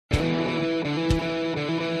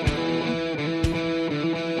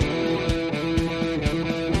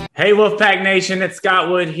Hey, Wolfpack Nation, it's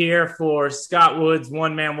Scott Wood here for Scott Wood's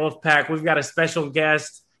One Man Wolfpack. We've got a special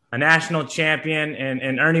guest, a national champion,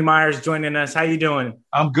 and Ernie Myers joining us. How you doing?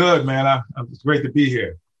 I'm good, man. It's great to be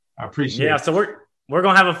here. I appreciate it. So we're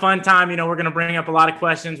going to have a fun time. We're going to bring up a lot of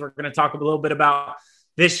questions. We're going to talk a little bit about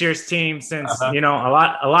this year's team since, a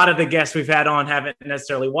lot of the guests we've had on haven't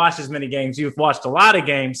necessarily watched as many games. You've watched a lot of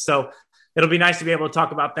games, so it'll be nice to be able to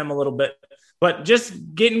talk about them a little bit. But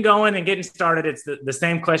just getting going and getting started, it's the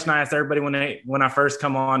same question I ask everybody when I first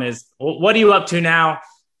come on is, what are you up to now?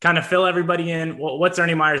 Kind of fill everybody in. What's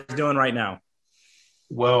Ernie Myers doing right now?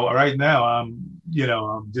 Well, right now, I'm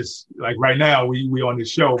just like right now we on the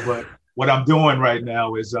show, but what I'm doing right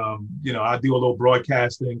now is, I do a little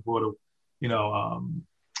broadcasting for the,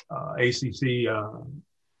 ACC,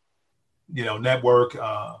 network,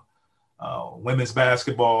 women's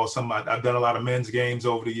basketball. I've done a lot of men's games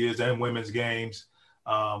over the years and women's games.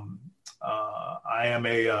 I am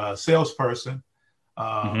a salesperson.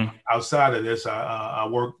 Outside of this, I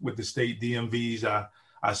work with the state DMVs.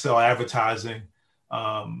 I sell advertising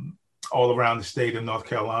all around the state of North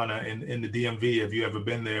Carolina in the DMV. If you ever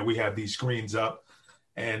been there, we have these screens up,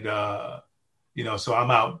 and so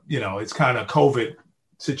I'm out. It's kind of COVID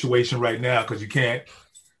situation right now because you can't,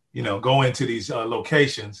 go into these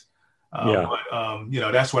locations. But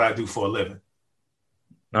that's what I do for a living.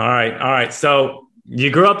 All right. So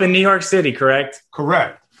you grew up in New York City, correct?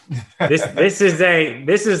 Correct. This is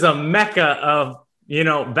a mecca of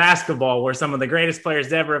basketball where some of the greatest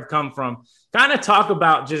players ever have come from. Kind of talk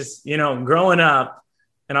about just growing up,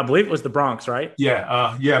 and I believe it was the Bronx, right?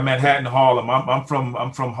 Yeah, Manhattan, Harlem. I'm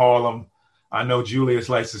from Harlem. I know Julius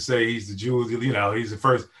likes to say he's the Jew. He's the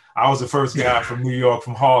first. I was the first guy from New York,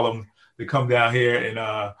 from Harlem, to come down here and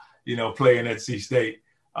play in NC State.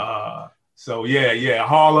 Harlem,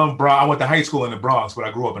 Bronx. I went to high school in the Bronx, but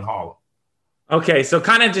I grew up in Harlem. Okay, so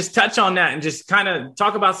kind of just touch on that and just kind of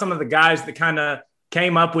talk about some of the guys that kind of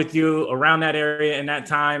came up with you around that area in that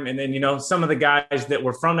time, and then some of the guys that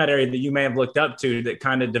were from that area that you may have looked up to that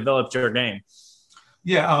kind of developed your game.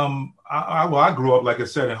 Yeah, I grew up, like I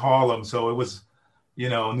said, in Harlem, so it was,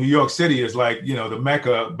 New York City is like, the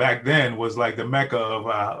Mecca back then was like the Mecca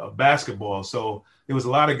of basketball. So there was a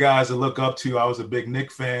lot of guys to look up to. I was a big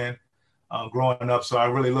Knick fan growing up, so I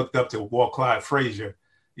really looked up to Walt Clyde Frazier,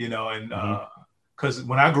 and because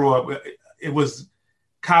when I grew up, it was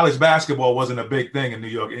college basketball wasn't a big thing in New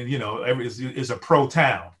York, and it's a pro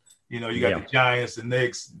town. You got the Giants, the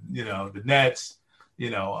Knicks, the Nets,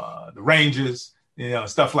 the Rangers,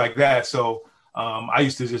 stuff like that. So I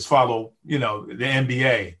used to just follow, the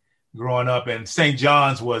NBA growing up, and St.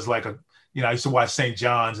 John's was like I used to watch St.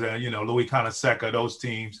 John's, Louis Conaseca, those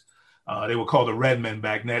teams. They were called the Redmen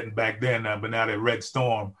back then, but now they're Red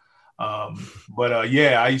Storm. I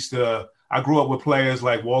grew up with players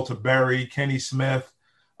like Walter Berry, Kenny Smith,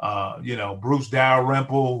 Bruce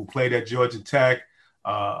Dalrymple, who played at Georgia Tech,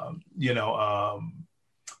 guys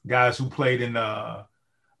who played in the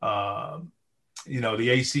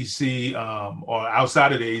ACC or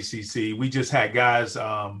outside of the ACC. We just had guys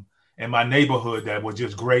in my neighborhood that were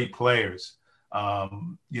just great players.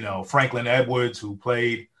 Franklin Edwards, who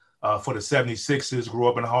played for the 76ers, grew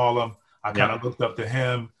up in Harlem. I kind of looked up to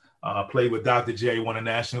him. Played with Dr. J, won an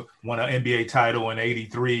NBA title in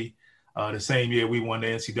 '83. The same year we won the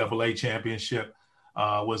NCAA championship.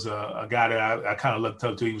 Was a guy that I kind of looked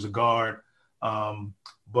up to. He was a guard.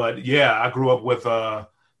 I grew up with, and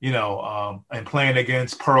playing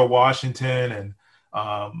against Pearl Washington.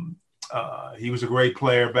 And he was a great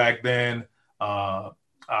player back then.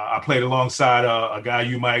 I played alongside a guy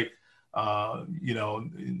you might, know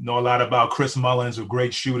a lot about, Chris Mullins, a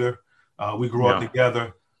great shooter. We grew up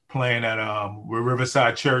together playing at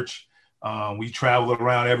Riverside Church. We traveled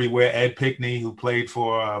around everywhere. Ed Pickney, who played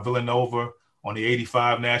for Villanova on the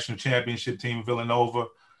 '85 national championship team of Villanova.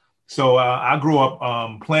 So I grew up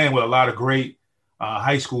playing with a lot of great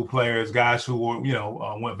high school players, guys who were,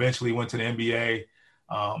 eventually went to the NBA.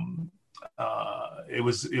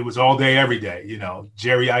 It was all day, every day.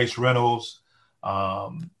 Jerry Ice Reynolds,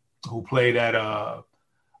 who played at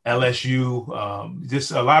LSU.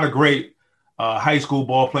 Just a lot of great high school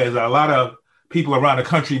ball players that a lot of people around the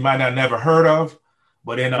country might not never heard of,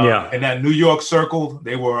 but in that New York circle,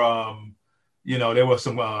 they were, there were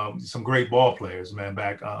some great ball players, man,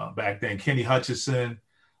 back then. Kenny Hutchison,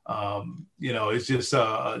 it's just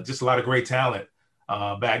a lot of great talent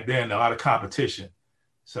back then, a lot of competition.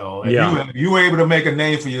 So if you were able to make a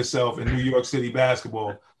name for yourself in New York City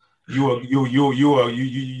basketball, you were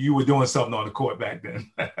doing something on the court back then.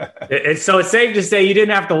 So it's safe to say you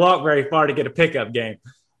didn't have to walk very far to get a pickup game.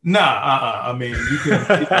 I mean,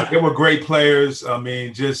 there were great players. I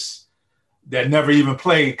mean, just that never even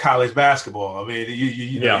played college basketball. I mean,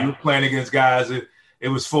 you know, you were playing against guys. It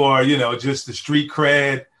was for, you know, just the street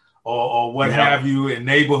cred or what have you in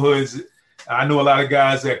neighborhoods. I knew a lot of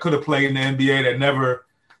guys that could have played in the NBA that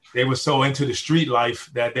they were so into the street life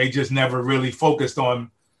that they just never really focused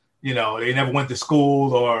on, you know, they never went to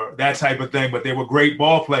school or that type of thing, but they were great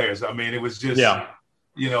ball players. I mean, it was just,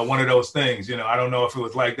 you know, one of those things. You know, I don't know if it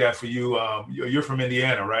was like that for you. You're from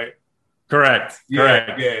Indiana, right? Correct.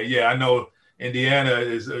 Yeah. I know Indiana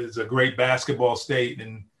is a great basketball state,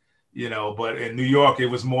 and, you know, but in New York, it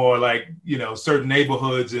was more like, you know, certain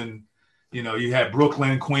neighborhoods, and, you know, you had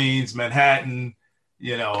Brooklyn, Queens, Manhattan,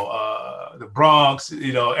 you know, the Bronx,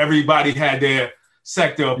 you know, everybody had their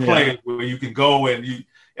sector of play where you can go, and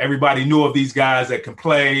everybody knew of these guys that can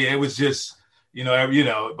play. It was just, you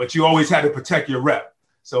know, but you always had to protect your rep.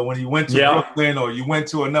 So when you went to Brooklyn or you went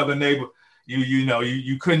to another neighbor,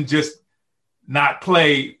 you couldn't just not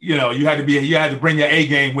play. You know, you had to bring your A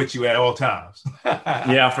game with you at all times.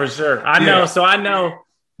 Yeah, for sure. I know. So I know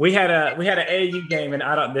we had an AAU game,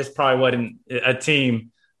 and this probably wasn't a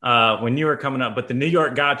team when you were coming up, but the New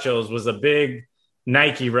York Gauchos was a big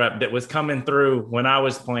Nike rep that was coming through when I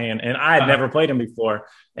was playing, and I had never played them before.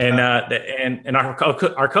 And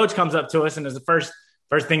our coach comes up to us, and is the first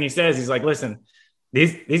thing he says, he's like, "Listen,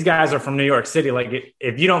 these guys are from New York City. Like,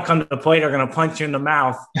 if you don't come to play, they're going to punch you in the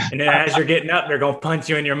mouth. And then as you're getting up, they're going to punch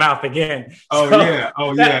you in your mouth again." Yeah.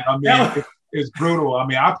 I mean, it's brutal. I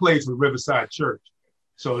mean, I played for Riverside Church.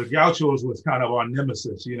 So the Gauchos was kind of our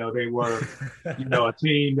nemesis. You know, they were, you know, a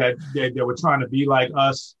team that were trying to be like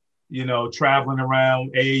us, you know, traveling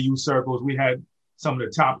around AAU circles. We had some of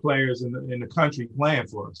the top players in the country playing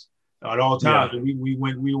for us at all times. Yeah. We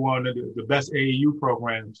were one of the best AAU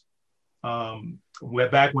programs.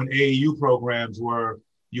 Back when AAU programs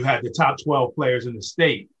you had the top 12 players in the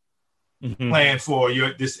state playing for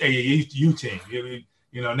this AAU team.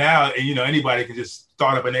 You know, now, you know, anybody can just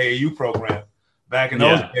start up an AAU program. Back in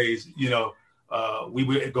those days, you know, we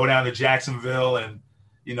would go down to Jacksonville, and,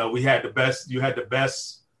 you know, you had the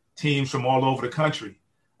best teams from all over the country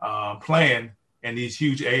playing in these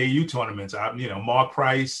huge AAU tournaments. You know, Mark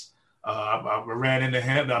Price, I ran into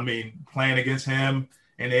him. I mean, playing against him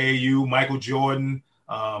in AAU, Michael Jordan,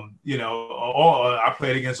 you know, I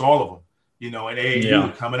played against all of them, you know, in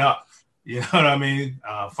AAU coming up. You know what I mean?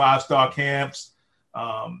 5-star camps.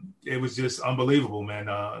 It was just unbelievable, man.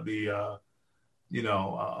 The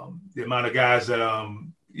amount of guys that I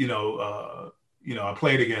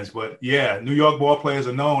played against. But yeah, New York ball players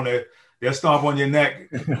are known that they'll stomp on your neck,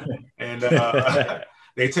 and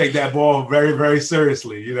they take that ball very, very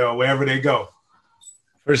seriously, you know, wherever they go.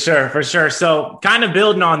 For sure. So kind of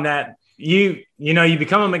building on that, you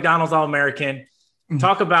become a McDonald's All-American.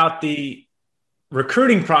 Talk about the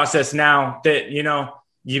recruiting process now that, you know,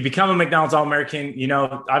 you become a McDonald's All-American. You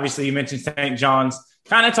know, obviously you mentioned St. John's.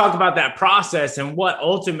 Kind of talk about that process and what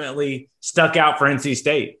ultimately stuck out for NC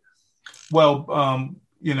State. Well,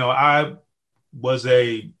 you know, I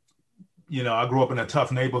grew up in a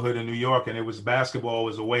tough neighborhood in New York, and basketball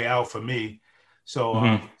was a way out for me.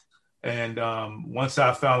 So, once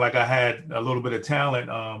I found like I had a little bit of talent,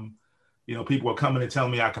 you know, people were coming and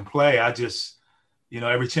telling me I can play. I just, you know,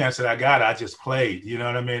 every chance that I got, I just played. You know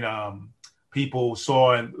what I mean? People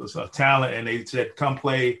saw a talent, and they said, "Come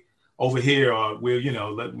play over here," or we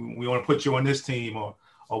want to put you on this team, or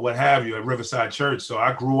what have you, at Riverside Church. So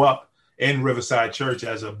I grew up in Riverside Church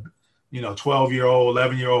as a, you know, 12-year-old,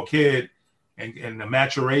 11-year-old kid, and the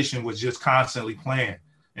maturation was just constantly playing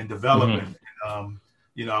and developing.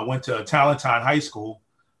 You know, I went to Talentine High School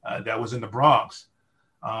that was in the Bronx,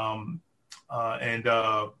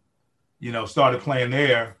 you know, started playing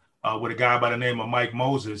there with a guy by the name of Mike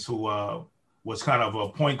Moses, who was kind of a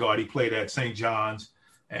point guard. He played at St. John's,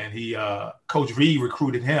 and Coach V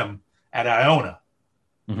recruited him at Iona.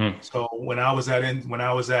 So when I was at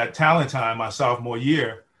Talentine my sophomore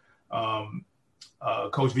year,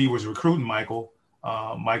 Coach V was recruiting Mike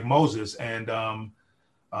Moses, and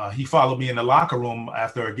he followed me in the locker room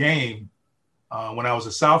after a game when I was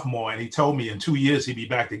a sophomore, and he told me in 2 years he'd be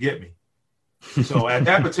back to get me. So at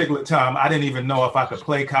that particular time, I didn't even know if I could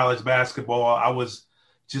play college basketball. I was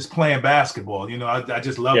just playing basketball. You know, I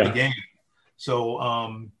just loved the game.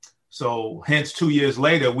 So hence 2 years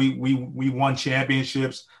later, we won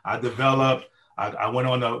championships. I developed. I went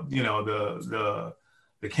on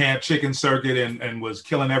the camp chicken circuit and was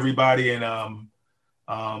killing everybody and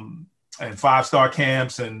 5-star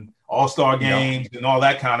camps and all-star games and all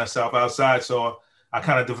that kind of stuff outside. So I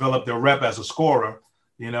kind of developed a rep as a scorer,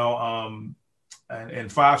 you know.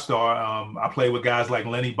 and five-star. I played with guys like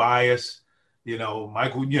Lenny Bias,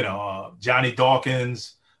 Michael, Johnny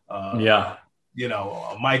Dawkins,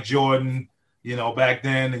 Mike Jordan. Back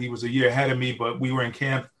then he was a year ahead of me, but we were in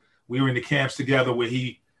camp. We were in the camps together where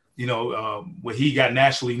he got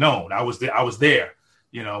nationally known. I was there,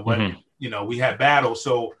 but we had battles.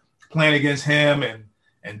 So playing against him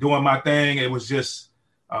and doing my thing, it was just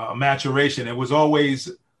a maturation. It was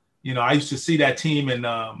always, I used to see that team in,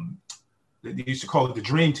 they used to call it the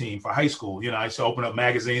dream team for high school. I used to open up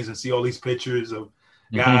magazines and see all these pictures of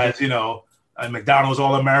guys, and McDonald's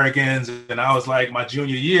All-Americans. And I was like, my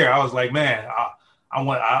junior year, I was like, man,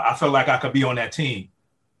 I felt like I could be on that team.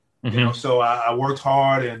 So I worked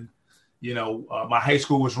hard, and my high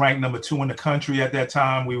school was ranked number 2 in the country at that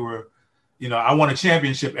time. We were, I won a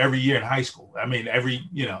championship every year in high school. I mean,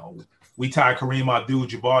 we tied Kareem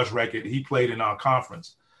Abdul-Jabbar's record. He played in our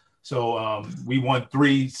conference. So we won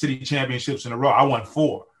 3 city championships in a row. I won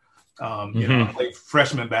 4. I played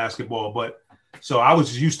freshman basketball, but so I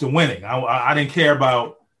was used to winning. I didn't care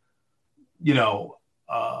about,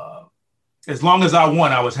 as long as I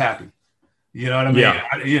won, I was happy. You know what I mean?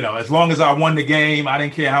 Yeah. As long as I won the game, I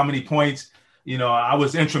didn't care how many points. I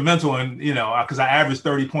was instrumental in, because I averaged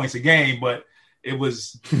 30 points a game, but it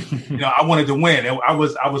was, I wanted to win. I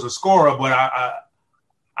was a scorer, but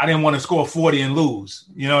I didn't want to score 40 and lose.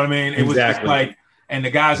 You know what I mean? It was just like, and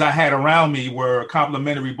the guys I had around me were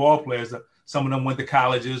complimentary ball players. Some of them went to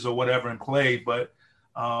colleges or whatever and played, but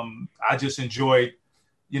I just enjoyed,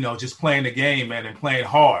 just playing the game, man, and playing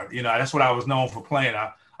hard. That's what I was known for playing.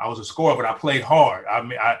 I was a scorer, but I played hard. I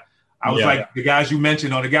mean, I was like the guys you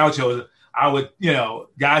mentioned on the Gauchos. I would,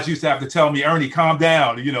 guys used to have to tell me, Ernie, calm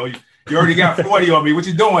down. You already got 40 on me. What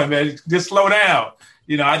you doing, man? Just slow down.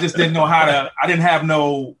 I just didn't know how to. I didn't have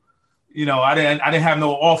no, I didn't have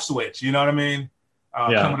no off switch. You know what I mean?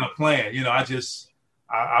 Coming up playing.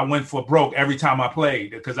 I went for broke every time I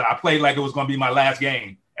played because I played like it was going to be my last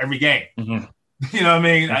game every game. You know what I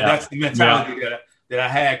mean? That's the mentality that I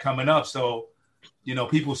had coming up. So.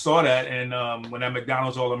 People saw that, and when that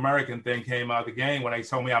McDonald's All-American thing came out of the game, when they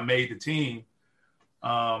told me I made the team,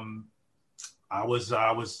 I was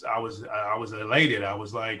elated. I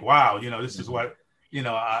was like, wow, this is what,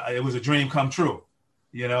 it was a dream come true,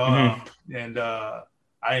 and I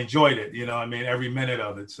enjoyed it, every minute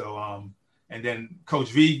of it. So, and then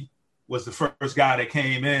Coach V was the first guy that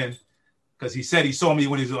came in because he said he saw me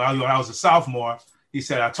when I was a sophomore. He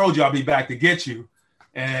said, I told you I'll be back to get you,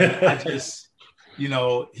 and I just. He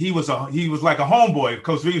was like a homeboy.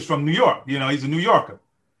 Coach V was from New York. He's a New Yorker.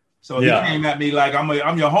 So he came at me like, I'm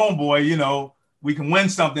your homeboy. We can win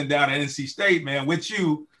something down at NC State, man. With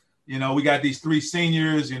you, we got these 3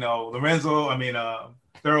 seniors.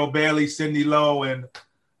 Thurl Bailey, Sidney Lowe, and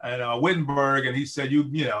Wittenberg. And he said, you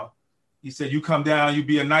come down, you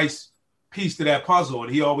be a nice piece to that puzzle.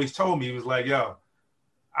 And he always told me, he was like, yo,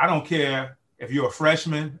 I don't care if you're a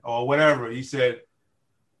freshman or whatever. He said,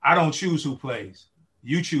 I don't choose who plays.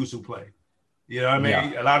 You choose who play. You know what I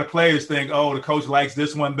mean? Yeah. A lot of players think, oh, the coach likes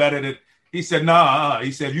this one better than. He said, nah.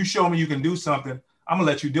 He said, you show me you can do something, I'm going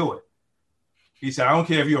to let you do it. He said, I don't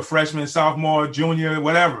care if you're a freshman, sophomore, junior,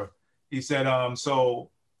 whatever. He said, so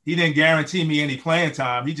he didn't guarantee me any playing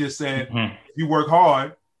time. He just said, if you work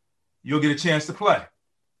hard, you'll get a chance to play.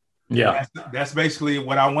 Yeah. That's basically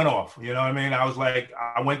what I went off. You know what I mean? I was like,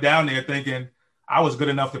 I went down there thinking I was good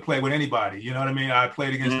enough to play with anybody. You know what I mean? I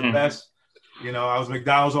played against the best. I was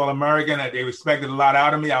McDonald's All-American. They respected a lot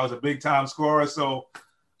out of me. I was a big-time scorer. So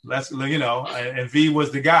and V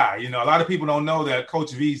was the guy. A lot of people don't know that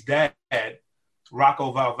Coach V's dad,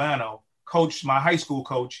 Rocco Valvano, coached my high school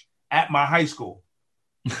coach at my high school.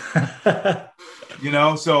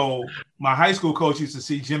 So my high school coach used to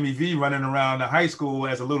see Jimmy V running around the high school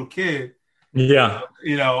as a little kid. Yeah.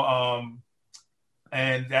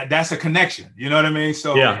 And that's a connection. You know what I mean?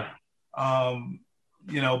 So,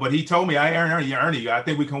 but he told me, Ernie, I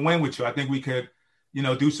think we can win with you. I think we could,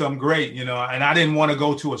 do something great, and I didn't want to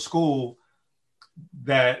go to a school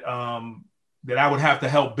that I would have to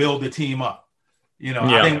help build the team up.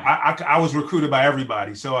 I was recruited by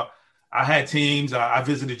everybody. So I had teams. I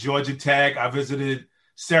visited Georgia Tech. I visited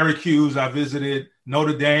Syracuse. I visited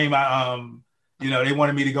Notre Dame. They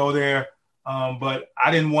wanted me to go there. But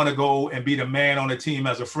I didn't want to go and be the man on the team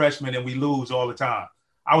as a freshman and we lose all the time.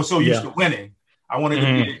 I was so used to winning. I wanted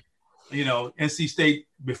to be, NC State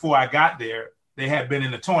before I got there, they had been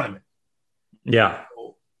in the tournament. Yeah.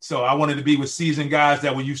 So I wanted to be with seasoned guys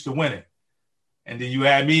that were used to winning. And then you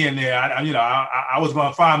add me in there, I was going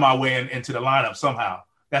to find my way into the lineup somehow.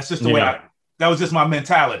 That's just the way that was just my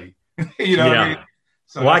mentality. What I mean?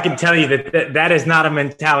 So well, I can tell you that is not a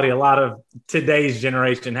mentality a lot of today's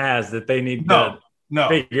generation has, that they need to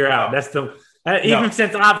figure out. That's even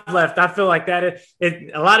since I've left, I feel like that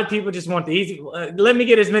a lot of people just want the easy. Let me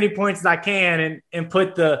get as many points as I can and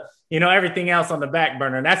put the everything else on the back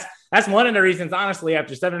burner. And that's one of the reasons, honestly,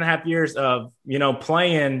 after 7.5 years of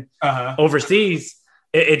playing overseas,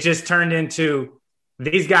 it just turned into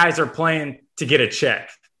these guys are playing to get a check.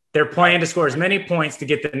 They're playing to score as many points to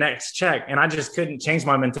get the next check. And I just couldn't change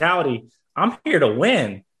my mentality. I'm here to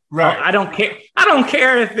win. Right. I don't care. I don't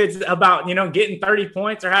care if it's about, getting 30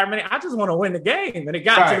 points or however many. I just want to win the game. And it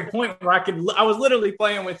got to the point where I was literally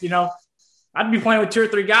playing with, I'd be playing with 2 or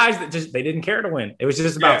 3 guys that they didn't care to win. It was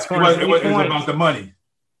just about scoring. It was about the money.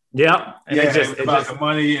 Yeah. And it was about the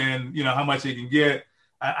money and, how much they can get.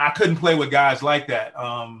 I couldn't play with guys like that.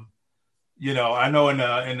 I know in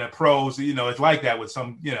the pros, it's like that with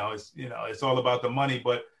some, it's all about the money,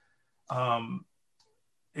 but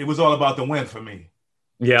it was all about the win for me.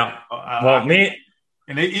 Yeah.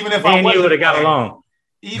 Even if I would have got along,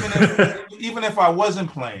 even if I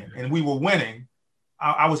wasn't playing and we were winning,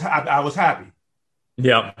 I was happy.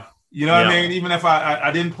 Yeah. You know what I mean? Even if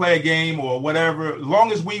I didn't play a game or whatever, as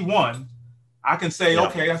long as we won, I can say,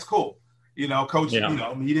 okay, that's cool. Coach, he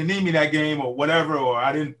didn't need me that game or whatever, or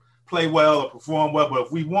I didn't play well or perform well, but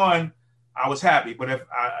if we won, I was happy. But if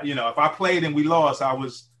I played and we lost, I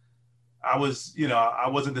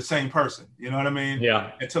wasn't the same person. You know what I mean?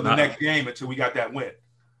 Yeah. Until the next game, until we got that win.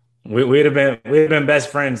 We'd have been best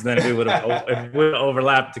friends then if we would have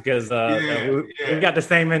overlapped because we got the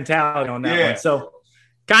same mentality on that one. So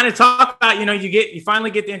kind of talk about, you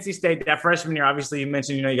finally get to NC State that freshman year. Obviously you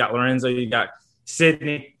mentioned, you got Lorenzo, you got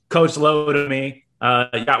Sydney, Coach Lowe to me.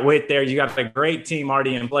 You got Witt there. You got a great team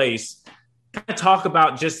already in place. Kind of talk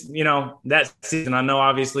about just, that season. I know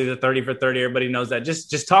obviously the 30 for 30, everybody knows that.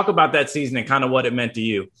 Just talk about that season and kind of what it meant to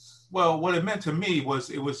you. Well, what it meant to me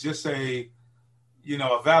was it was just a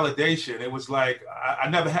validation. It was like I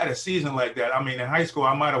never had a season like that. I mean, in high school,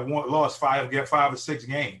 I might have lost 5 or 6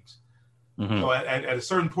 games. Mm-hmm. So at a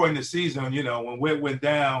certain point in the season, when Witt went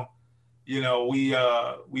down, we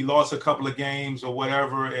lost a couple of games or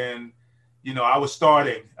whatever, and I was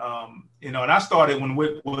starting, and I started when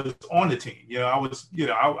Witt was on the team.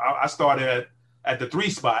 I started at the 3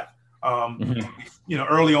 spot,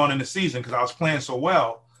 early on in the season because I was playing so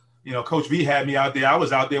well. Coach V had me out there. I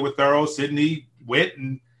was out there with Thurl, Sydney, Witt,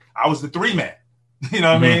 and I was the 3 man. You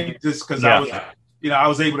know what I mean? Just because I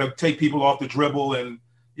was able to take people off the dribble and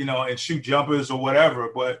and shoot jumpers or whatever.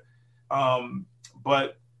 But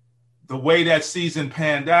the way that season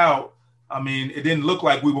panned out, I mean, it didn't look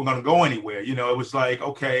like we were going to go anywhere. It was like,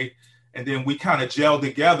 okay. And then we kind of gelled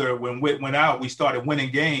together. When Witt went out, we started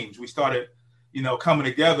winning games. We started, coming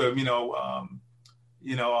together, we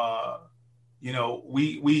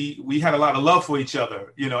had a lot of love for each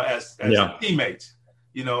other, as teammates.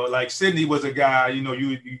 Like Sydney was a guy,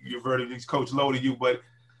 you've heard of his Coach Lowe to you, but,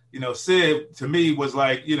 Sid to me was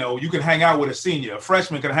like, you can hang out with a senior. A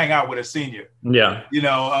freshman can hang out with a senior. Yeah.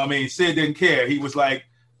 Sid didn't care. He was like,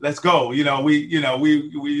 let's go. We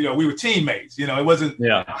were teammates. It wasn't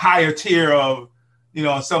a higher tier of,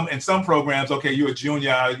 in some programs, okay, you're a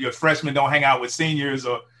junior, you're a freshman, don't hang out with seniors,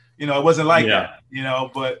 or, it wasn't like that,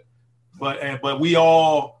 but we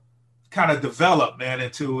all kind of developed, man,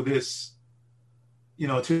 into this,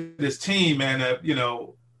 to this team, man,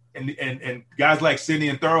 and guys like Sydney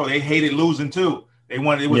and Thurl, they hated losing too. They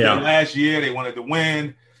wanted, it was their last year. They wanted to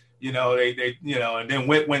win, and then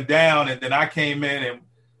Witt went down, and then I came in and,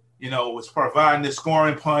 was providing the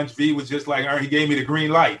scoring punch. V was just like, he gave me the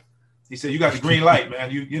green light. He said, you got the green light,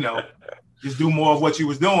 man. You just do more of what you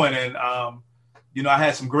was doing. And, I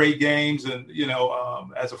had some great games. And,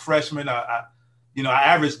 as a freshman, I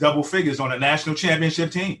averaged double figures on a national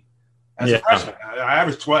championship team. As a freshman, I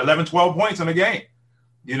averaged 11, 12 points in a game,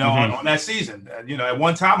 on that season. At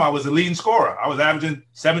one time I was the leading scorer. I was averaging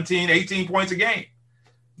 17, 18 points a game.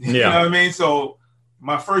 You know what I mean? So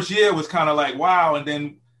my first year was kind of like, wow. And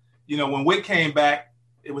then, when Witt came back,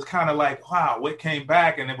 it was kind of like, wow, Witt came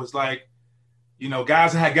back, and it was like,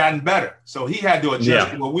 guys had gotten better. So he had to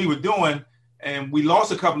adjust to what we were doing, and we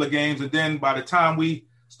lost a couple of games. And then by the time we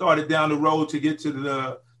started down the road to get to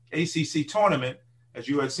the ACC tournament, as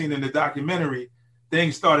you had seen in the documentary,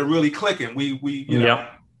 things started really clicking. We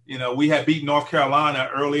had beaten North Carolina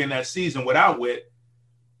early in that season without Witt,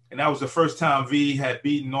 and that was the first time V had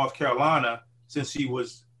beaten North Carolina since he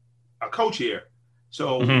was a coach here.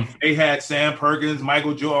 So they had Sam Perkins,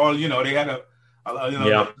 Michael Jordan, they had a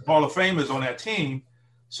Hall of Famers on that team.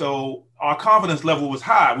 So our confidence level was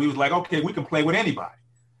high. We was like, okay, we can play with anybody,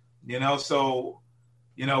 so,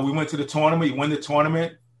 we went to the tournament, we win the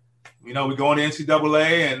tournament, we go into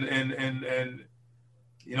NCAA and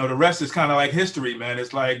the rest is kind of like history, man.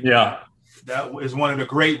 It's like, that is one of the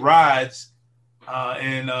great rides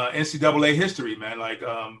in NCAA history, man. Like,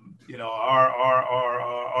 our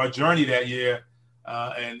journey that year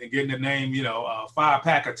and getting the name,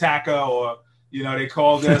 5-pack attacker, or, they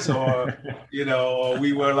called us, or, or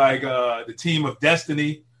we were like the team of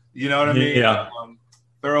destiny, you know what I mean? Yeah.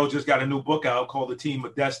 Thurl just got a new book out called The Team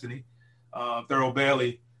of Destiny, Thurl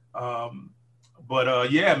Bailey.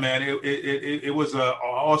 Yeah, man, it was an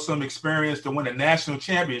awesome experience to win a national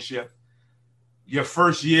championship your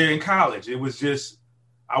first year in college. It was just,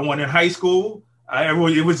 I won in high school.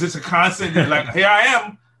 It was just a constant, like, here I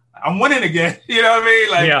am, I'm winning again. You know what I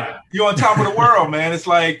mean? Like, you're on top of the world, man. It's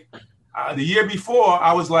like the year before,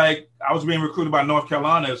 I was being recruited by North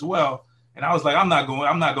Carolina as well. And I was like, I'm not going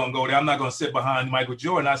to go there. I'm not going to sit behind Michael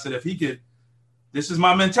Jordan. I said, if he could, this is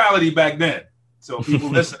my mentality back then. So people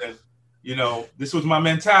listening, this was my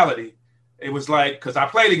mentality. It was like, because I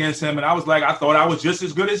played against him and I was like, I thought I was just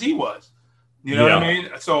as good as he was. You know what I mean?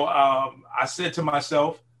 So I said to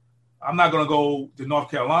myself, I'm not going to go to North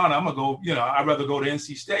Carolina. I'm going to go, I'd rather go to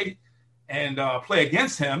NC State and play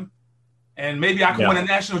against him. And maybe I can win a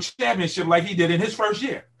national championship like he did in his first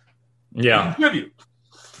year. Yeah. Tribute.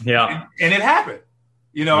 Yeah. And it happened.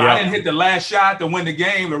 I didn't hit the last shot to win the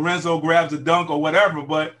game. Lorenzo grabs a dunk or whatever,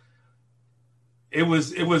 but it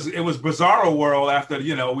was bizarro world after,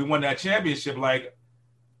 we won that championship, like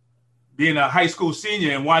being a high school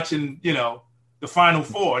senior and watching, the Final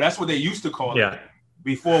Four. That's what they used to call it.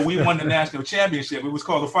 Before we won the national championship, it was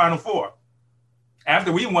called the Final Four.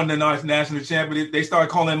 After we won the national championship, they started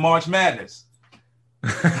calling it March Madness.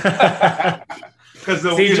 Because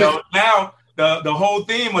now the whole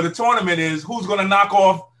theme of the tournament is who's going to knock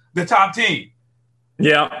off the top team.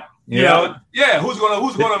 Yeah. Who's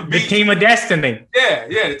gonna beat the team of destiny?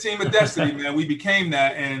 The team of destiny, man. We became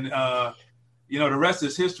that, and the rest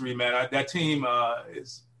is history, man. That team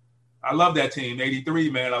I love that team. '83,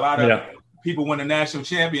 man. A lot of people win the national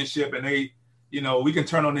championship, and they, we can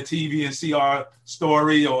turn on the TV and see our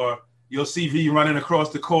story, or you'll see V running across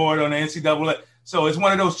the court on the NCAA. So it's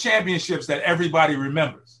one of those championships that everybody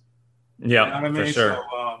remembers. Yeah, you know what I mean? For sure.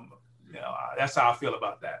 So, that's how I feel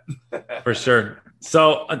about that. For sure.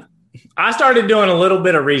 So I started doing a little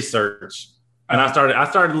bit of research, and I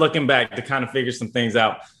started looking back to kind of figure some things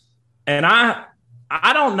out. And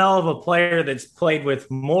I don't know of a player that's played with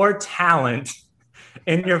more talent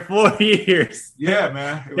in your 4 years. Yeah,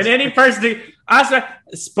 man. Than any person.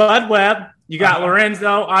 Spud Webb. You got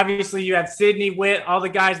Lorenzo. Obviously, you had Sidney Witt, all the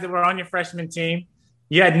guys that were on your freshman team.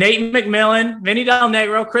 You had Nate McMillan, Vinny Del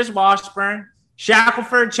Negro, Chris Washburn,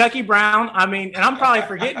 Shackelford, Chucky Brown. I mean, and I'm probably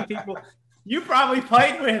forgetting people you probably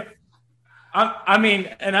played with. I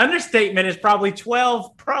mean, an understatement is probably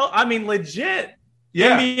 12 legit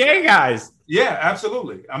NBA guys. Yeah,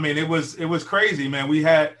 absolutely. I mean, it was crazy, man. We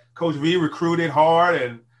had Coach V recruited hard,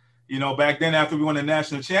 and back then after we won the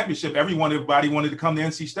national championship, everybody wanted to come to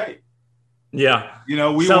NC State. Yeah,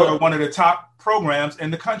 we were one of the top programs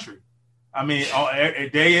in the country. I mean,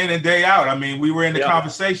 day in and day out. I mean, we were in the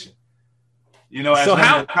conversation. As one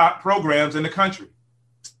of the top programs in the country.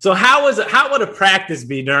 So how would a practice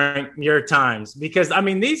be during your times? Because I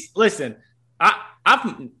mean,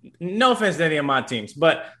 I've no offense to any of my teams,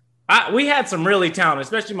 but we had some really talent,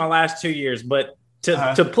 especially my last 2 years. But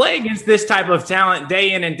to play against this type of talent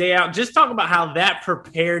day in and day out, just talk about how that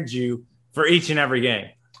prepared you for each and every game.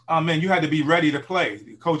 Man, you had to be ready to play.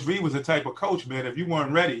 Coach V was the type of coach, man. If you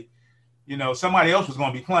weren't ready, somebody else was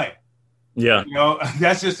going to be playing. Yeah.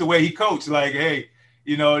 That's just the way he coached. Like, hey,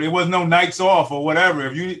 there was no nights off or whatever.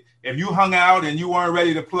 If you hung out and you weren't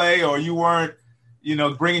ready to play, or you weren't,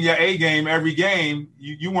 bringing your A game every game,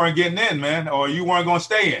 you weren't getting in, man, or you weren't going to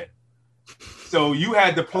stay in. So you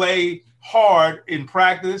had to play hard in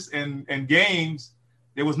practice and games.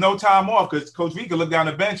 There was no time off because Coach V could look down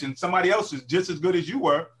the bench and somebody else is just as good as you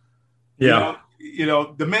were. Yeah.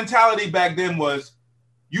 The mentality back then was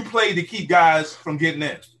you played to keep guys from getting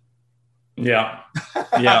in. Yeah.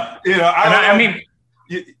 Yeah. I mean,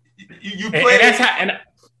 you play.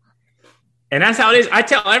 And that's how it is. I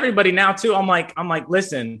tell everybody now too. I'm like,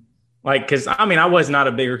 listen, like, cause I mean, I was not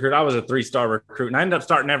a big recruit. I was a 3-star recruit, and I ended up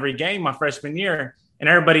starting every game my freshman year. And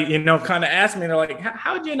everybody, kind of asked me, they're like,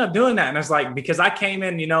 how'd you end up doing that? And it's like, because I came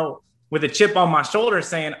in, with a chip on my shoulder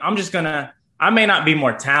saying, I may not be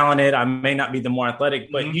more talented. I may not be the more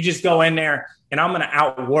athletic, but you just go in there and I'm going to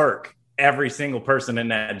outwork every single person in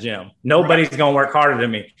that gym. Nobody's going to work harder than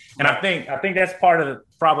me. And I think that's part of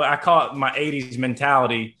probably, I call it my 80s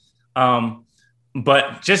mentality.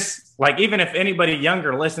 But just like, even if anybody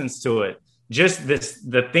younger listens to it, just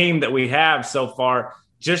the theme that we have so far,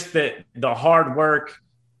 just the hard work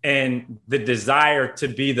and the desire to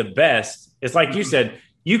be the best. It's like you said,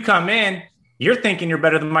 you come in, you're thinking you're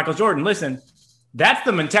better than Michael Jordan. Listen, that's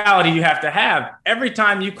the mentality you have to have. Every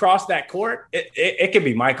time you cross that court, it could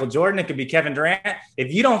be Michael Jordan, it could be Kevin Durant.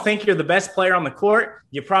 If you don't think you're the best player on the court,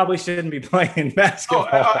 you probably shouldn't be playing basketball.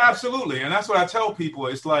 Oh, absolutely. And that's what I tell people.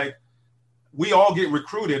 It's like, we all get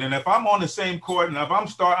recruited, and if I'm on the same court, and if I'm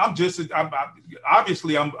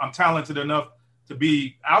talented enough to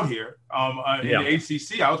be out here in the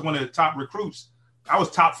ACC. I was one of the top recruits. I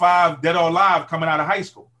was top 5 dead or alive coming out of high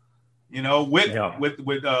school. You know, with that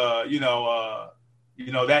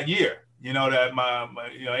year. You know, that my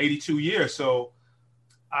 82 year. So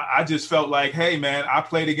I just felt like, hey man, I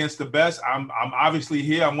played against the best. I'm obviously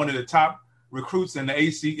here. I'm one of the top recruits in the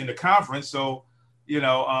AC in the conference. So.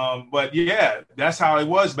 But yeah, that's how it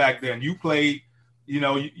was back then. You played,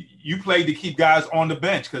 you played to keep guys on the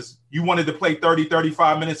bench because you wanted to play 30,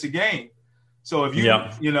 35 minutes a game. So if you,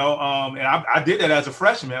 and I did that as a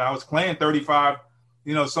freshman. I was playing 35,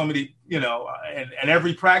 so many, and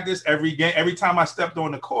every practice, every game, every time I stepped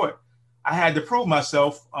on the court, I had to prove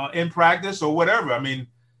myself in practice or whatever. I mean,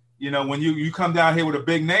 when you come down here with a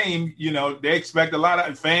big name, they expect a lot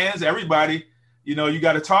of fans, everybody. You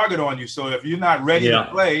got a target on you. So if you're not ready to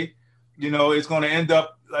play, it's going to end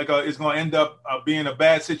up being a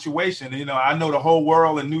bad situation. I know the whole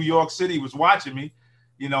world in New York City was watching me,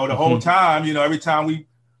 the whole time, every time we,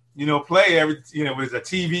 play it was a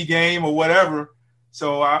TV game or whatever.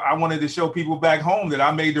 So I wanted to show people back home that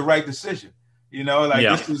I made the right decision,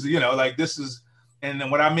 this is, and then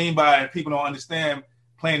what I mean by people don't understand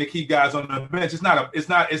playing to keep guys on the bench. It's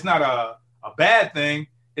not a bad thing.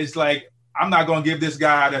 It's like, I'm not going to give this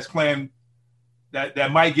guy that's playing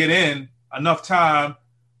that might get in enough time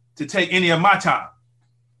to take any of my time.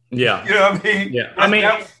 Yeah. You know what I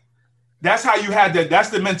mean? That's how you had to,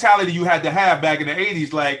 that's the mentality you had to have back in the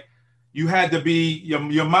 80s. Like you had to be, your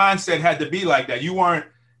mindset had to be like that. You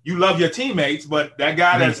love your teammates, but that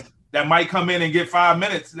guy that might come in and get 5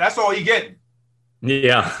 minutes, that's all he getting.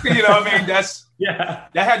 Yeah. You know what I mean? That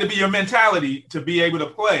had to be your mentality to be able to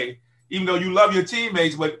play, even though you love your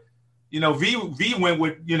teammates, but V went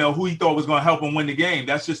with, who he thought was going to help him win the game.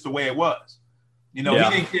 That's just the way it was. He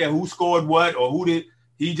didn't care who scored what or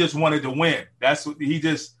he just wanted to win. That's what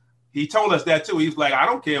he told us that too. He's like, I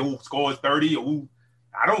don't care who scores 30 or who,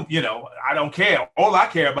 I don't care. All I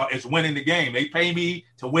care about is winning the game. They pay me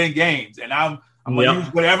to win games and I'm going to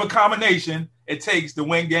use whatever combination it takes to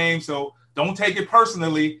win games. So don't take it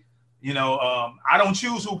personally. I don't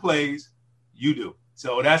choose who plays. You do.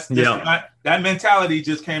 So that's that mentality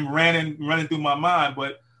just came running through my mind.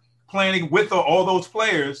 But playing with all those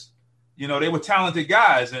players, they were talented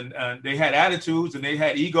guys and they had attitudes and they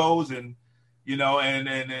had egos and and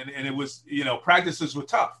it was practices were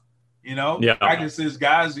tough. Practices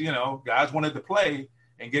guys wanted to play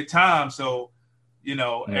and get time. So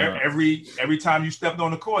every time you stepped on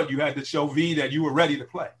the court, you had to show V that you were ready to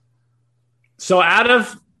play. So out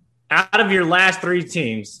of your last 3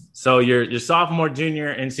 teams, so your sophomore, junior,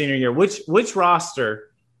 and senior year, which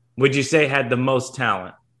roster would you say had the most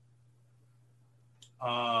talent?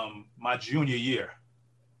 My junior year.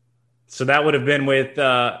 So that would have been with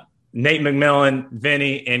Nate McMillan,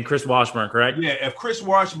 Vinny, and Chris Washburn, correct? Yeah, if Chris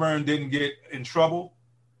Washburn didn't get in trouble,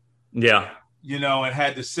 and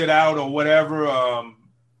had to sit out or whatever,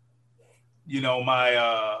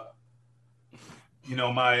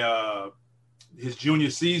 his junior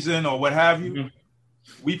season or what have you,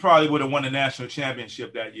 we probably would have won the national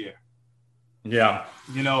championship that year. Yeah.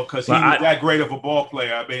 Because he was that great of a ball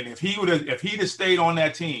player. I mean, if he'd have stayed on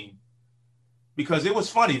that team, because it was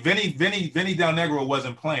funny, Vinny Del Negro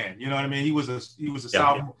wasn't playing. You know what I mean? He was a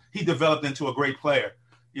sophomore. He developed into a great player.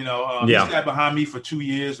 He sat behind me for 2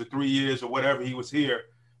 years or 3 years or whatever he was here.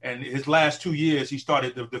 And his last 2 years, he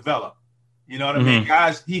started to develop. You know what I mean?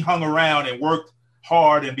 Guys, he hung around and worked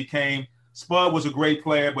hard and became. Spud was a great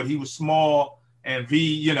player, but he was small. And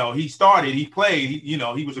V, he played.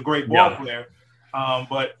 He was a great ball player.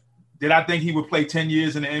 But did I think he would play 10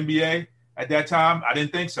 years in the NBA at that time? I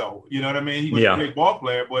didn't think so. You know what I mean? He was a great ball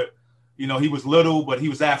player, but he was little, but he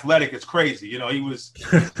was athletic. It's crazy. He was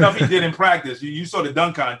stuff he did in practice. You saw the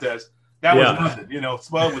dunk contest. That was nothing.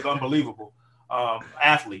 Spud was unbelievable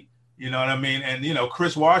athlete. You know what I mean? And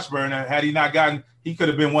Chris Washburn, had he not gotten, he could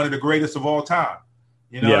have been one of the greatest of all time.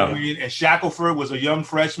 What I mean? And Shackelford was a young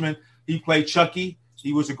freshman. He played Chucky.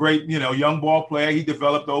 He was a great, young ball player. He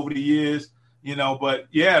developed over the years, but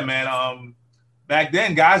yeah, man, back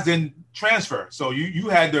then guys didn't transfer. So you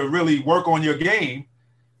had to really work on your game,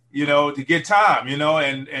 to get time,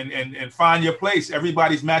 and find your place.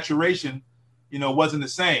 Everybody's maturation, wasn't the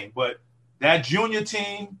same. But that junior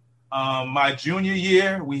team, my junior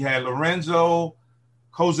year, we had Lorenzo,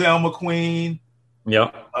 Cozell McQueen.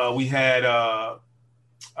 Yeah. We had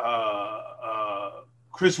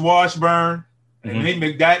Chris Washburn. And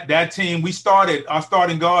Nate, that team, our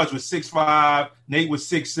starting guards was 6'5", Nate was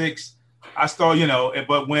 6'6". I started,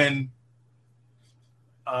 but when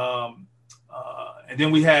and then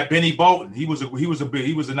we had Benny Bolton. He was a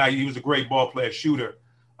great ball player, shooter.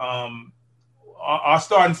 Our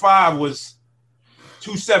starting five was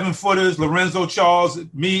 2 7-footers, Lorenzo Charles,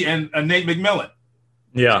 me, and Nate McMillan.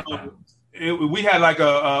 Yeah. We had like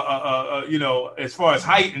as far as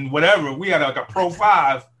height and whatever, we had like a Pro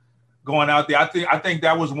 5 going out there. I think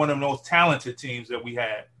that was one of the most talented teams that we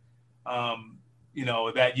had,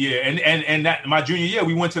 that year. And that my junior year,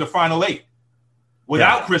 we went to the Final 8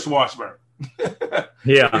 without Chris Washburn.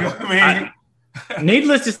 Yeah. You know what I mean?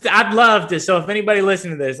 Needless to say, I'd love to. So if anybody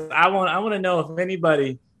listening to this, I want to know if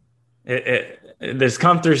anybody this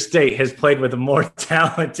Sumter State has played with more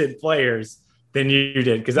talented players than you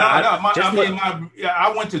did. Because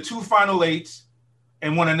I went to 2 Final 8s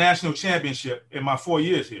and won a national championship in my 4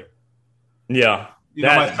 years here. Yeah.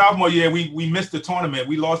 My sophomore year, we missed the tournament.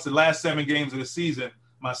 We lost the last 7 games of the season.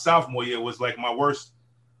 My sophomore year was like one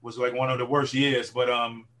of the worst years.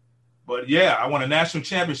 But yeah, I won a national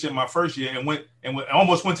championship my first year and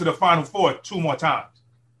almost went to the Final Four 2 more times.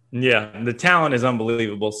 Yeah, the talent is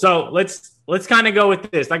unbelievable. So let's kind of go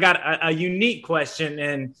with this. I got a unique question.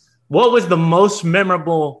 And what was the most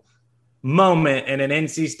memorable moment in an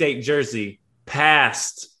NC State jersey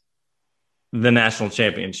past the national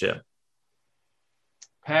championship?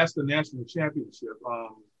 Past the national championship.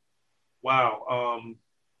 Wow.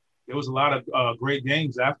 There was a lot of great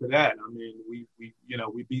games after that. I mean, we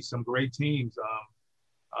beat some great teams.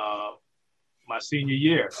 My senior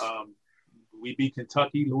year, we beat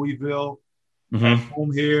Kentucky, Louisville, at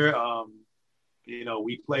home here.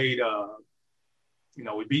 We played.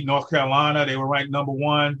 We beat North Carolina. They were ranked number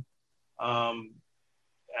 1 at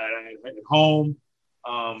home.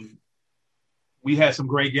 We had some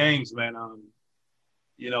great games, man.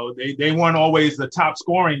 They weren't always the top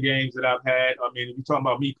scoring games that I've had. I mean, if you're talking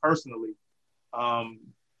about me personally, I've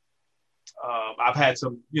had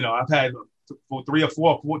some, I've had 3 or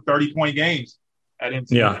 4 30-point games at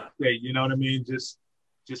NCAA State, you know what I mean? Just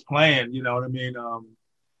playing, you know what I mean?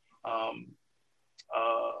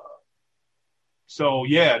 So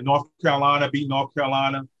yeah, beat North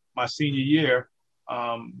Carolina my senior year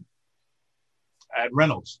at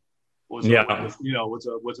Reynolds was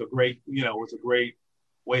a great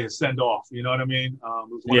way to send off, you know what I mean? It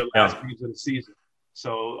was one of the last games of the season.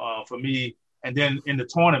 So for me, and then in the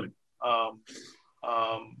tournament,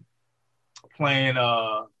 playing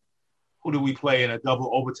who did we play in a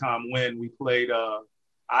double overtime win? We played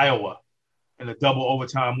Iowa in a double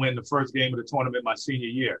overtime win, the first game of the tournament my senior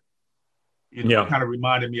year. It kind of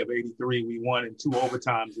reminded me of '83. We won in 2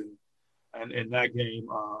 overtimes and in that game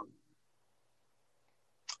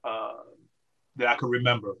that I could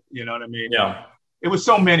remember. You know what I mean? Yeah. It was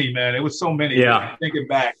so many, man. It was so many. Yeah. Thinking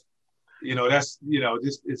back, that's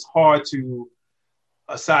just it's hard to.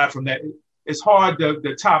 Aside from that, it's hard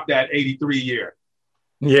to top that '83 year.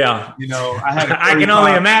 Yeah. I had I can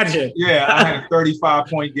only imagine. Yeah, I had a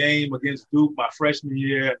 35-point game against Duke my freshman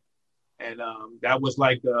year, and that was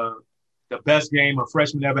like the best game a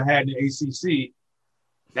freshman ever had in the ACC.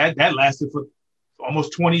 That lasted for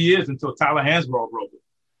almost 20 years until Tyler Hansbrough broke it.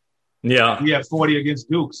 Yeah. We had 40 against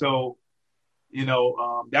Duke, so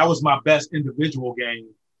that was my best individual game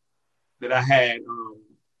that I had.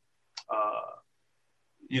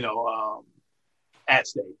 At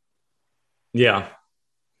State. Yeah.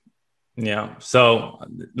 Yeah. So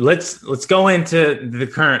let's go into the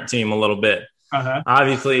current team a little bit.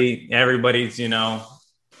 Obviously, everybody's,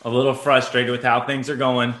 a little frustrated with how things are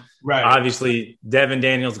going. Right. Obviously, Devin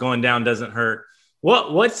Daniels going down doesn't hurt.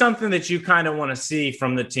 What's something that you kind of want to see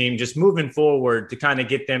from the team just moving forward to kind of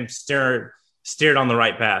get them steered on the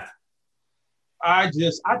right path? I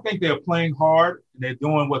think they're playing hard. And they're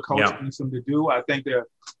doing what coach needs them to do. I think the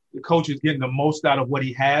coach is getting the most out of what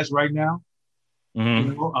he has right now.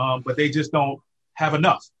 But they just don't have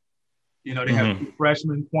enough. They have 2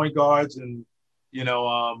 freshman point guards, and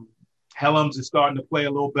Helms is starting to play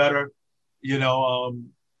a little better. Now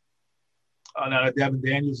that Devin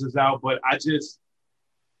Daniels is out, but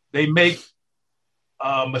they make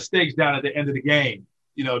mistakes down at the end of the game.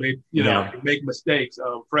 They make mistakes,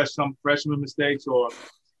 some freshman mistakes, or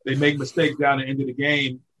they make mistakes down at the end of the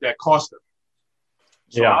game that cost them.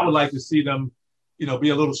 So I would like to see them, be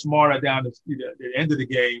a little smarter down the end of the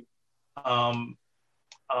game,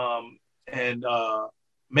 and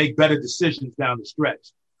make better decisions down the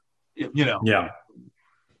stretch. Yeah.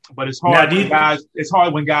 But it's hard It's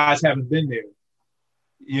hard when guys haven't been there.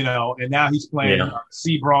 And now he's playing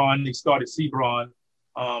Sebron. He started Sebron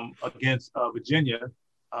against Virginia.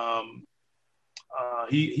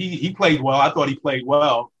 He played well. I thought he played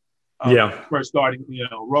well. First starting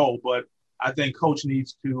role, but I think coach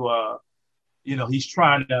needs to he's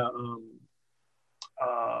trying to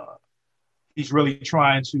he's really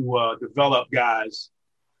trying to develop guys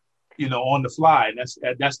on the fly, and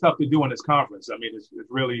that's tough to do in this conference. I mean, it's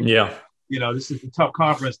really this is a tough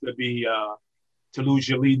conference to lose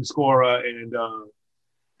your leading scorer, and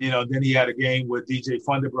then he had a game with DJ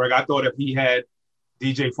Funderburg. I thought if he had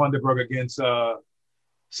DJ Funderburg against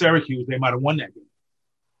Syracuse, they might have won that game.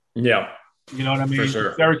 Yeah. You know what I mean? For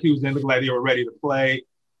sure. Syracuse didn't look like they were ready to play,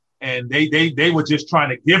 and they were just trying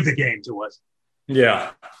to give the game to us.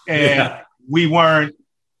 Yeah. And we weren't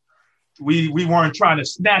trying to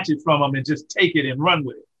snatch it from them and just take it and run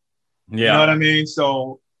with it. Yeah. You know what I mean?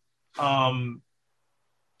 So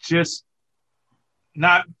just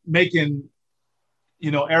not making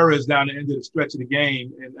errors down the end of the stretch of the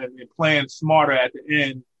game and playing smarter at the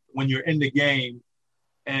end when you're in the game,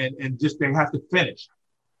 and just they have to finish.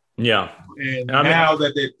 Yeah. And now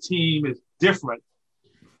that the team is different,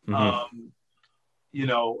 who's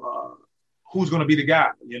going to be the guy?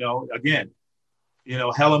 Again,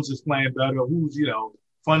 Helms is playing better.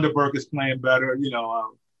 Funderburg is playing better.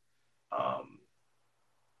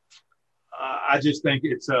 I just think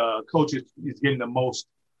it's coach is getting the most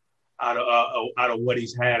out of what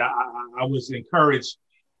he's had. I was encouraged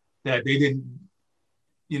that they didn't.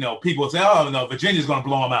 People say, "Oh no, Virginia's going to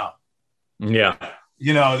blow them out." Yeah.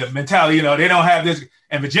 The mentality, they don't have this,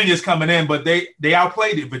 and Virginia's coming in, but they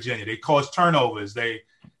outplayed it, Virginia. They caused turnovers. They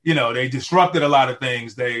disrupted a lot of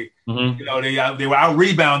things. They were out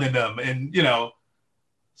rebounding them, and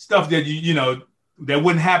stuff that that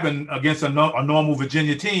wouldn't happen against a normal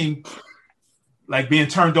Virginia team, like being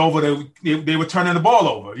turned over. They were turning the ball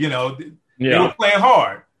over. They were playing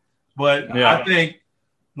hard, but I think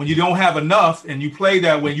when you don't have enough and you play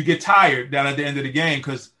that way, you get tired down at the end of the game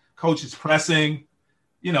because coach is pressing.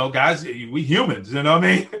 Guys, we humans, you know what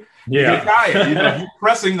I mean? You get tired, you're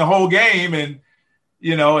pressing the whole game, and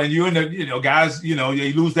and you and the guys, you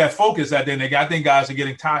lose that focus at the end. I think guys are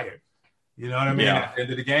getting tired, you know what I mean, at the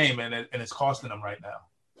end of the game, and it's costing them right now.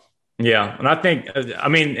 Yeah, and I think,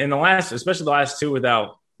 in especially the last two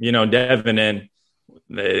without, Devin, and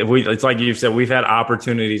it's like you said, we've had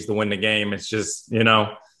opportunities to win the game. It's just, 2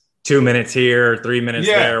 minutes here, 3 minutes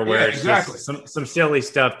there, where it's just some silly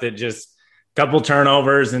stuff that just couple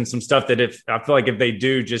turnovers and some stuff that I feel like if they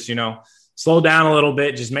do just, slow down a little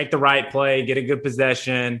bit, just make the right play, get a good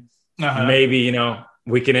possession, maybe,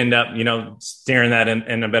 we can end up, steering that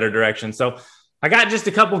in a better direction. So I got just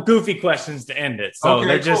a couple goofy questions to end it. So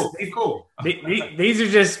they're just cool. These are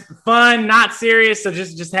just fun, not serious. So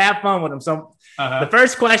just have fun with them. So the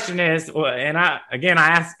first question is, and I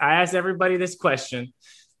asked everybody this question: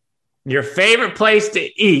 your favorite place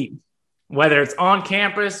to eat, whether it's on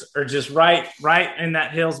campus or just right in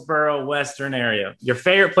that Hillsborough Western area. Your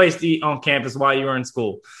favorite place to eat on campus while you were in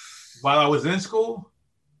school? While I was in school?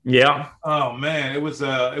 Yeah. Oh man, it was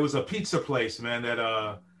a pizza place, man,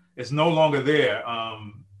 that it's no longer there.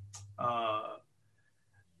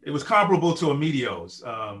 It was comparable to Emilio's,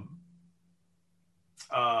 but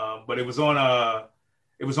it was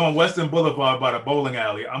on Western Boulevard by the bowling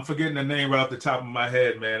alley. I'm forgetting the name right off the top of my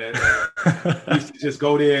head, man. We used to just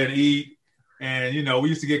go there and eat. And, we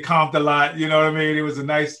used to get comped a lot. You know what I mean? It was a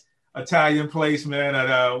nice Italian place, man.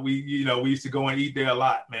 And we used to go and eat there a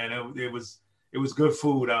lot, man. It was good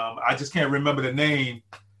food. I just can't remember the name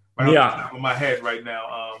right off the top of my head right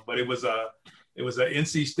now. But it was a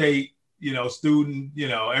NC State, student.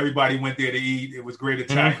 Everybody went there to eat. It was great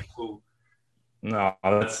Italian food. No,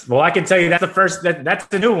 I can tell you that's the first. That's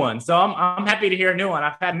the new one. So I'm happy to hear a new one.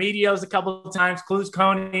 I've had Medios a couple of times, Clues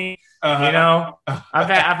Coney. I've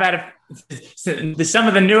had some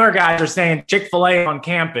of the newer guys are saying Chick-fil-A on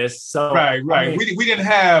campus. So right. We didn't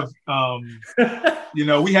have,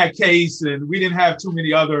 we had Case, and we didn't have too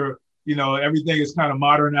many other. Everything is kind of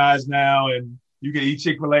modernized now, and you can eat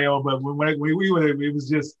Chick-fil-A. But when we were, it was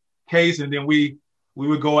just Case, and then we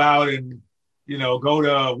would go out and go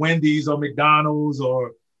to Wendy's or McDonald's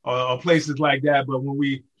or places like that. But when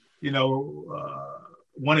we,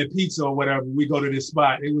 wanted pizza or whatever, we go to this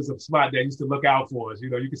spot. It was a spot that used to look out for us.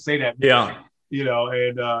 You could say that. Yeah.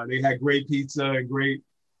 And they had great pizza and great,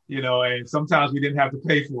 and sometimes we didn't have to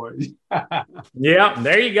pay for it. Yeah,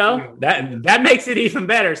 there you go. That makes it even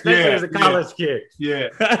better, especially as a college kid. Yeah.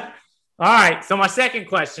 All right. So my second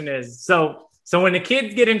question is, so when the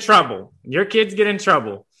kids get in trouble, your kids get in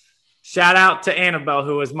trouble, shout out to Annabelle,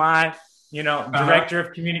 who was my, director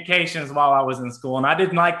of communications while I was in school. And I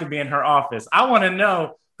didn't like to be in her office. I want to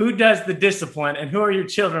know who does the discipline and who are your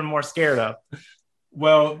children more scared of?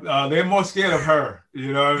 Well, they're more scared of her.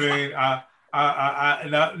 You know what I mean?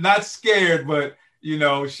 I not scared, but,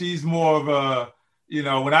 she's more of a,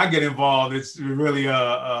 when I get involved, it's really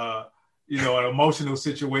an emotional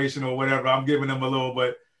situation or whatever. I'm giving them a little,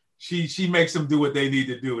 but she makes them do what they need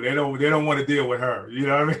to do. They don't want to deal with her. You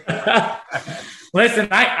know what I mean? Listen,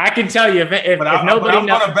 I can tell you if nobody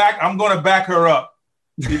knows, I'm going to back her up.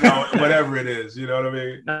 Whatever it is, you know what I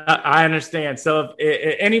mean? I understand. So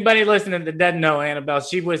if anybody listening that doesn't know Annabelle,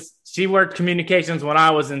 she worked communications when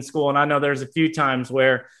I was in school. And I know there's a few times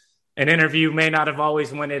where an interview may not have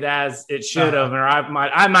always went it as it should have, or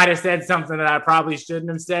I might have said something that I probably shouldn't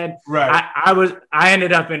have said. Right. I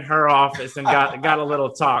ended up in her office and got a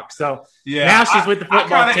little talk. So yeah, now she's with the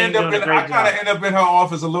football team doing a great job. I kind of end up in her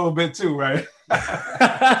office a little bit too, right?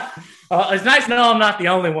 Well, it's nice to know I'm not the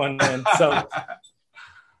only one then. So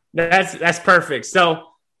that's perfect. So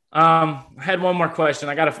I had one more question.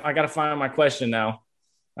 I gotta find my question now.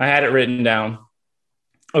 I had it written down.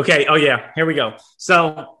 Okay. Oh yeah, here we go.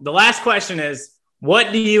 So the last question is,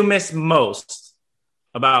 what do you miss most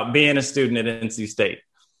about being a student at NC State?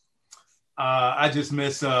 I just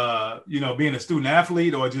miss being a student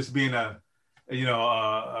athlete or just being a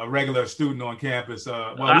regular student on campus.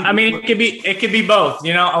 It could be both.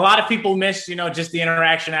 A lot of people miss, just the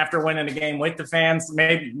interaction after winning the game with the fans.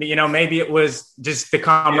 Maybe it was just the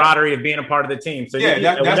camaraderie of being a part of the team. So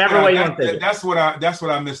that's what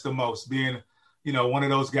I miss the most. Being, one of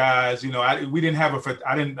those guys. I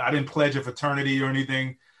didn't pledge a fraternity or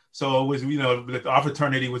anything. So it was, our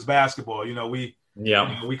fraternity was basketball. We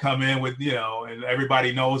come in with, and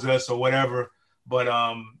everybody knows us or whatever. But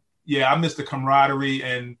I miss the camaraderie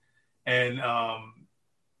and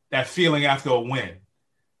that feeling after a win.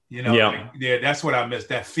 That's what I miss.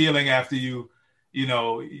 That feeling after you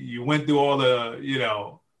went through all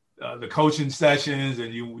the coaching sessions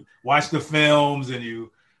and you watched the films and you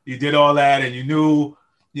did all that and you knew,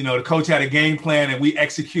 the coach had a game plan and we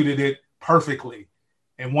executed it perfectly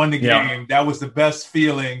and won the game. That was the best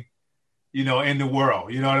feeling, in the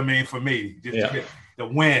world. You know what I mean? For me, just to get the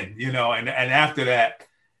win, and after that,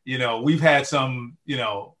 we've had some,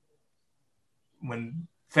 when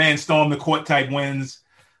fans storm the court type wins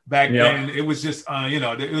back then, it was just,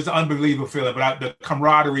 it was an unbelievable feeling. But the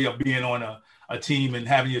camaraderie of being on a team and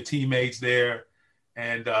having your teammates there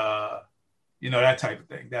and, that type of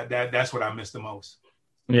thing, that's what I miss the most.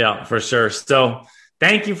 Yeah, for sure. So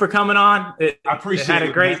thank you for coming on. I appreciate it. Had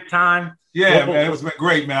a great time. Yeah, man, it was been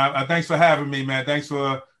great, man. Thanks for having me, man. Thanks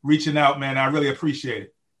for reaching out, man. I really appreciate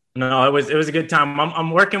it. No, it was a good time.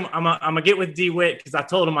 I'm working. I'm gonna get with DeWitt because I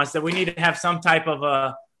told him, I said we need to have some type of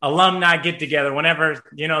a alumni get together whenever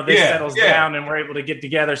this settles down and we're able to get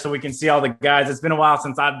together so we can see all the guys. It's been a while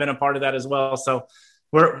since I've been a part of that as well. So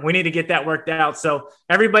we need to get that worked out. So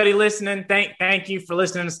everybody listening, thank you for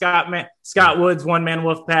listening to Scott Woods, One Man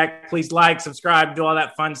Wolfpack. Please like, subscribe, do all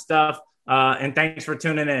that fun stuff. And thanks for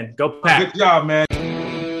tuning in. Go Pack. Good job, man.